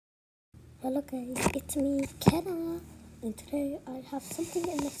Hello guys, it's me, Kenna, and today I have something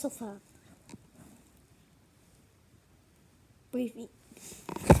in the sofa. Briefly,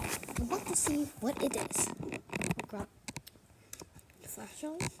 I want to see what it is. I'll grab the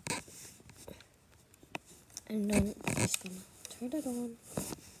flashlight, and then I'm just gonna turn it on.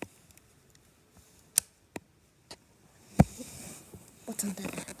 What's on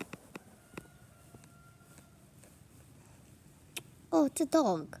there? Oh, it's a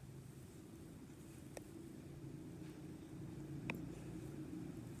dog.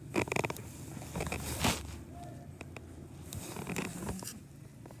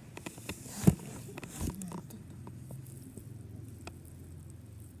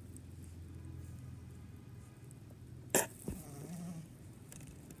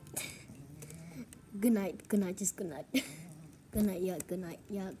 Good night, just good night. Good night, yeah, good night,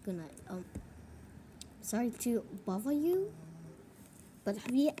 yeah, good night. Sorry to bother you, but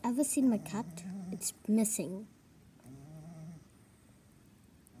have you ever seen my cat? It's missing.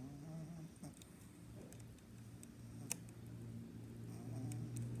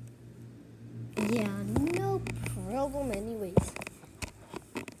 Yeah, no problem anyways.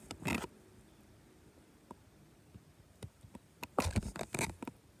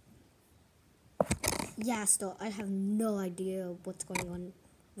 Yeah, still, I have no idea what's going on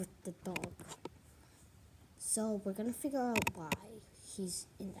with the dog. So we're gonna figure out why he's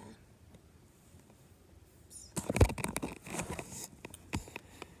in there.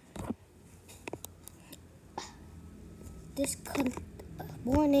 This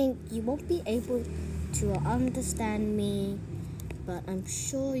warning, you won't be able to understand me, but I'm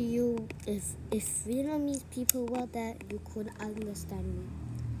sure you, if Vietnamese people were there, you could understand me.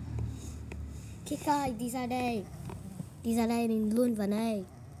 Kikai, đi ra đây mình luôn vào đây.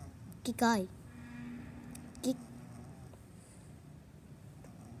 Kikai,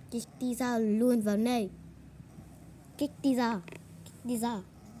 kik đi ra luôn vào đây. Kik đi ra.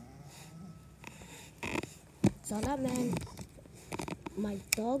 So that meant my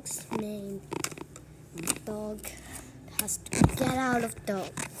dog's name. My dog has to get out of the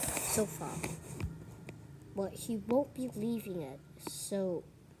sofa, but he won't be leaving it. So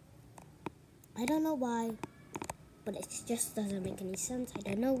I don't know why, but it just doesn't make any sense. I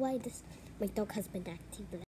don't know why my dog has been acting.